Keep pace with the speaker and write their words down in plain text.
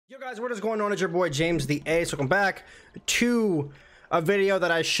Yo guys, what is going on? It's your boy James the Ace. Welcome back to a video that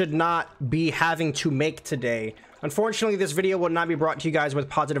I should not be having to make today. Unfortunately, this video will not be brought to you guys with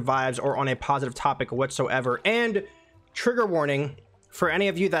positive vibes or on a positive topic whatsoever. And trigger warning for any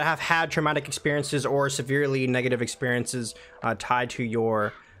of you that have had traumatic experiences or severely negative experiences tied to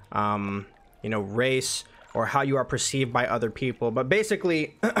your race or how you are perceived by other people. But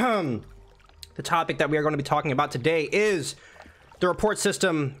basically, the topic that we are going to be talking about today is the report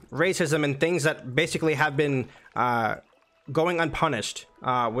system, racism, and things that basically have been going unpunished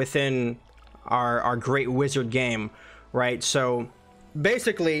within our great wizard game, right? So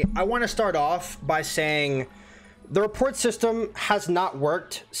basically, I want to start off by saying the report system has not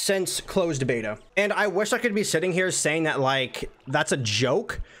worked since closed beta. And I wish I could be sitting here saying that like that's a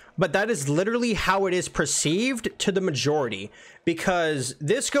joke, but that is literally how it is perceived to the majority, because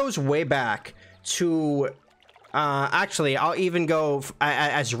this goes way back to actually, I'll even go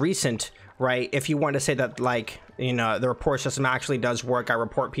as recent, right? If you want to say that, like, you know, the report system actually does work. I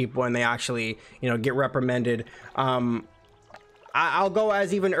report people and they actually, you know, get reprimanded. I'll go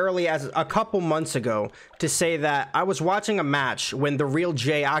as even early as a couple months ago to say that I was watching a match when the real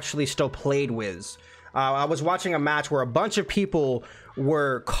J actually still played Wiz. I was watching a match where a bunch of people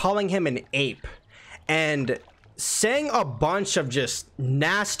were calling him an ape and saying a bunch of just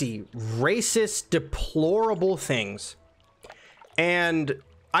nasty, racist, deplorable things. And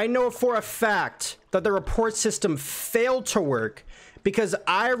I know for a fact that the report system failed to work because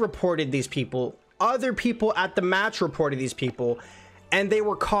I reported these people, other people at the match reported these people, and they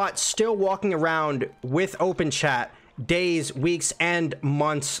were caught still walking around with open chat days, weeks, and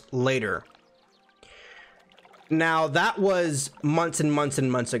months later. Now, that was months and months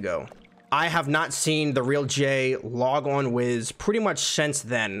and months ago. I have not seen the real J log on Wiz pretty much since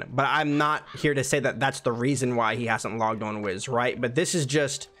then, but I'm not here to say that that's the reason why he hasn't logged on Wiz, right? But this is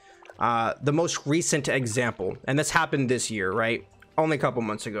just the most recent example, and this happened this year, right? Only a couple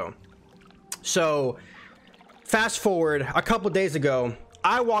months ago. So fast forward a couple days ago,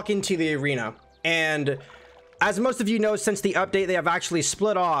 I walk into the arena, and as most of you know, since the update, they have actually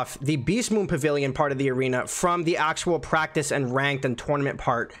split off the Beast Moon Pavilion part of the arena from the actual practice and ranked and tournament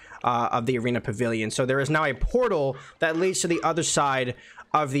part of the arena pavilion. So there is now a portal that leads to the other side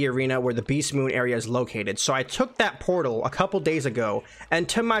of the arena where the Beast Moon area is located. So I took that portal a couple days ago, and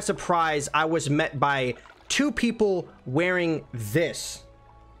to my surprise, I was met by two people wearing this.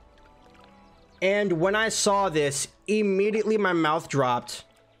 And when I saw this, immediately my mouth dropped.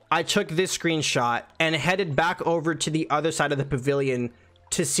 I took this screenshot and headed back over to the other side of the pavilion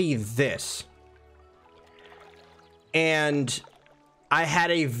to see this. And I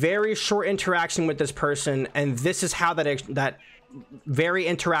had a very short interaction with this person, and this is how that very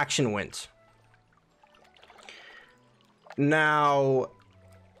interaction went. Now,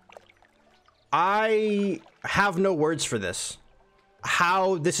 I have no words for this.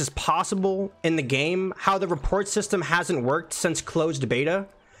 How this is possible in the game, how the report system hasn't worked since closed beta.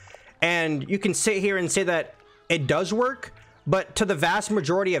 And you can sit here and say that it does work, but to the vast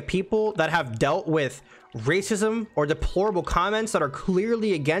majority of people that have dealt with racism or deplorable comments that are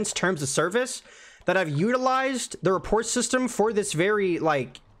clearly against terms of service, that have utilized the report system for this very,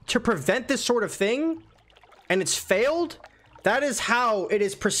 like, to prevent this sort of thing, and it's failed, that is how it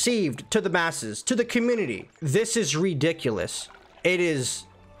is perceived to the masses, to the community. This is ridiculous. It is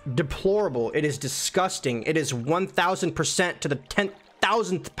deplorable. It is disgusting. It is 1000% to the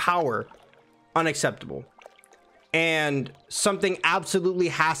 10,000th power unacceptable. And something absolutely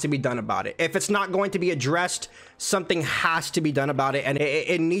has to be done about it. If it's not going to be addressed, something has to be done about it, and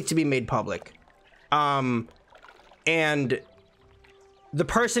it needs to be made public. And the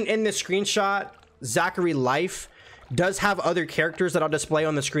person in this screenshot, Zachary Life, does have other characters that I'll display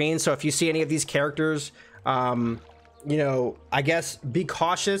on the screen. So if you see any of these characters, you know, I guess be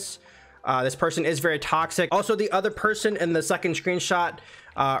cautious. This person is very toxic. Also, the other person in the second screenshot,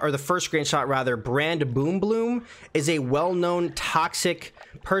 or the first screenshot rather, Brand Boom Bloom, is a well-known toxic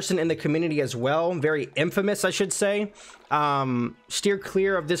person in the community as well. Very infamous, I should say. Steer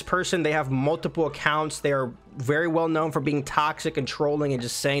clear of this person. They have multiple accounts. They are very well known for being toxic and trolling and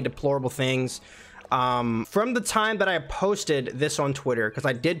just saying deplorable things. From the time that I posted this on Twitter, because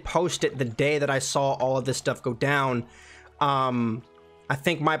I did post it the day that I saw all of this stuff go down, I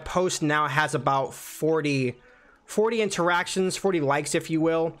think my post now has about 40 interactions, 40 likes, if you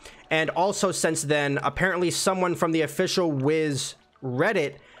will. And also since then, apparently someone from the official Wiz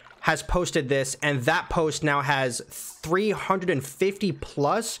Reddit has posted this, and that post now has 350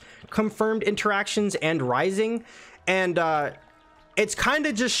 plus confirmed interactions and rising. And it's kind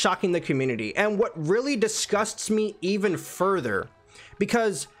of just shocking the community. And what really disgusts me even further,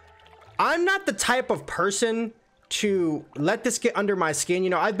 because I'm not the type of person to let this get under my skin. You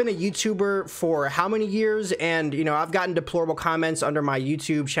know, I've been a YouTuber for how many years, and you know, I've gotten deplorable comments under my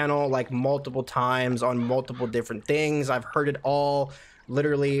YouTube channel like multiple times on multiple different things. I've heard it all,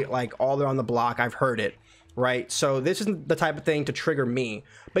 literally, like all around the block. I've heard it, right? So this isn't the type of thing to trigger me.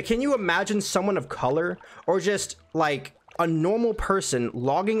 But can you imagine someone of color, or just like a normal person,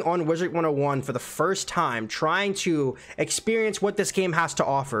 logging on Wizard101 for the first time, trying to experience what this game has to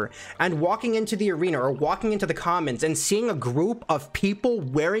offer, and walking into the arena or walking into the comments and seeing a group of people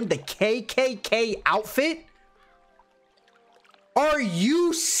wearing the KKK outfit? Are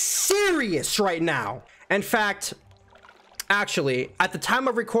you serious right now? In fact, actually, at the time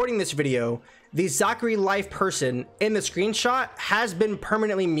of recording this video, the Zachary Life person in the screenshot has been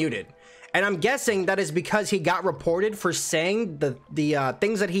permanently muted. And I'm guessing that is because he got reported for saying the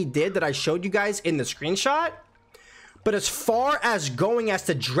things that he did that I showed you guys in the screenshot. But as far as going as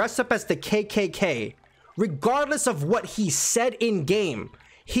to dress up as the KKK, regardless of what he said in game,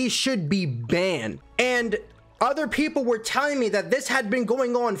 he should be banned. And other people were telling me that this had been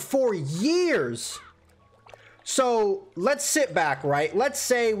going on for years. So let's sit back, right? Let's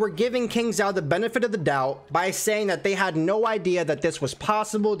say we're giving Kingsisle the benefit of the doubt by saying that they had no idea that this was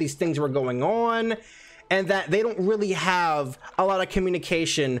possible, these things were going on, and that they don't really have a lot of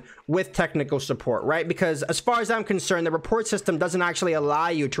communication with technical support, right? Because as far as I'm concerned, the report system doesn't actually allow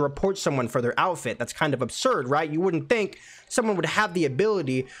you to report someone for their outfit. That's kind of absurd, right? You wouldn't think someone would have the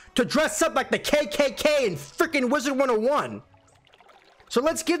ability to dress up like the KKK in freaking Wizard101. So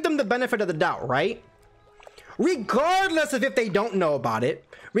let's give them the benefit of the doubt, right? Regardless of if they don't know about it,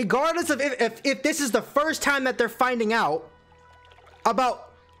 regardless of if this is the first time that they're finding out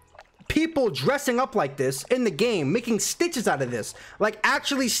about people dressing up like this in the game, making stitches out of this, like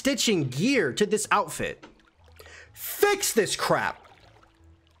actually stitching gear to this outfit. Fix this crap.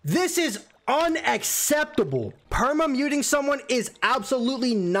 This is unacceptable. Perma-muting someone is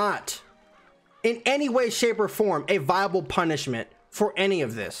absolutely not in any way, shape, or form a viable punishment for any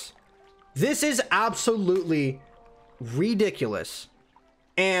of this. This is absolutely ridiculous,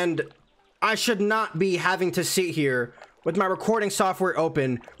 and I should not be having to sit here with my recording software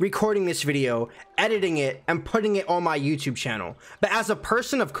open, recording this video, editing it, and putting it on my YouTube channel. But as a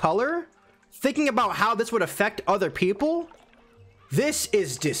person of color, thinking about how this would affect other people, this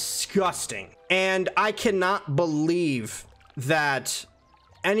is disgusting. And I cannot believe that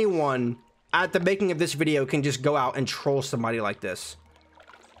anyone at the making of this video can just go out and troll somebody like this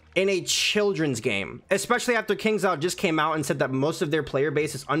in a children's game, especially after Kingsisle just came out and said that most of their player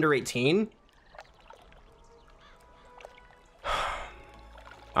base is under 18.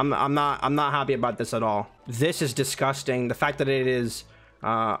 I'm not happy about this at all. This is disgusting. The fact that it is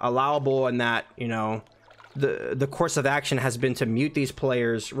allowable, and that, you know, the course of action has been to mute these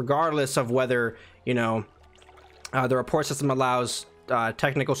players regardless of whether, you know, the report system allows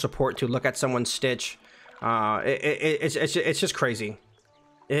technical support to look at someone's stitch. It's just crazy.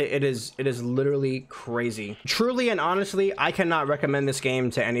 It is literally crazy. Truly and honestly, I cannot recommend this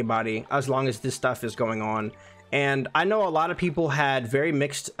game to anybody as long as this stuff is going on. And I know a lot of people had very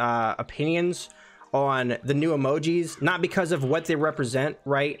mixed opinions on the new emojis, not because of what they represent,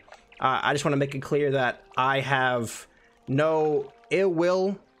 right? I just want to make it clear that I have no ill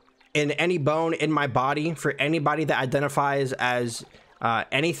will in any bone in my body for anybody that identifies as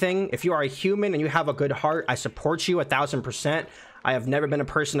anything. If you are a human and you have a good heart, I support you 1000%. I have never been a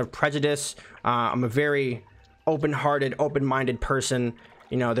person of prejudice. I'm a very open-hearted, open-minded person.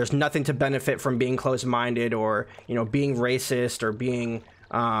 You know, there's nothing to benefit from being closed-minded, or, you know, being racist, or being,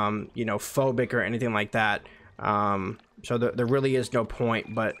 you know, phobic or anything like that. So there really is no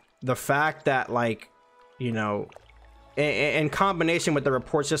point. But the fact that, like, you know, in combination with the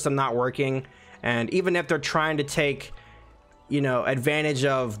report system not working, and even if they're trying to take, you know, advantage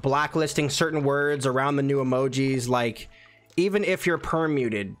of blacklisting certain words around the new emojis, like, even if you're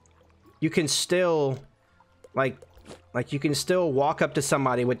permuted, you can still like you can still walk up to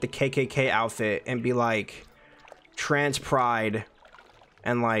somebody with the KKK outfit and be like, trans pride,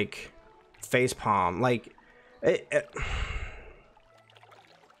 and like face palm, like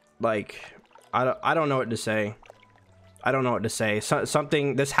like I don't know what to say. I don't know what to say.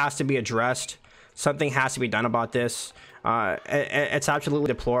 Something, this has to be addressed. Something has to be done about this. It's absolutely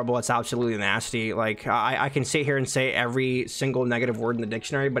deplorable. It's absolutely nasty. Like, I can sit here and say every single negative word in the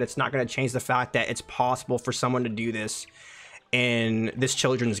dictionary, but it's not going to change the fact that it's possible for someone to do this in this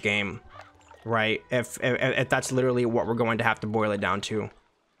children's game, right? If that's literally what we're going to have to boil it down to.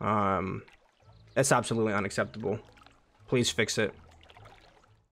 It's absolutely unacceptable. Please fix it.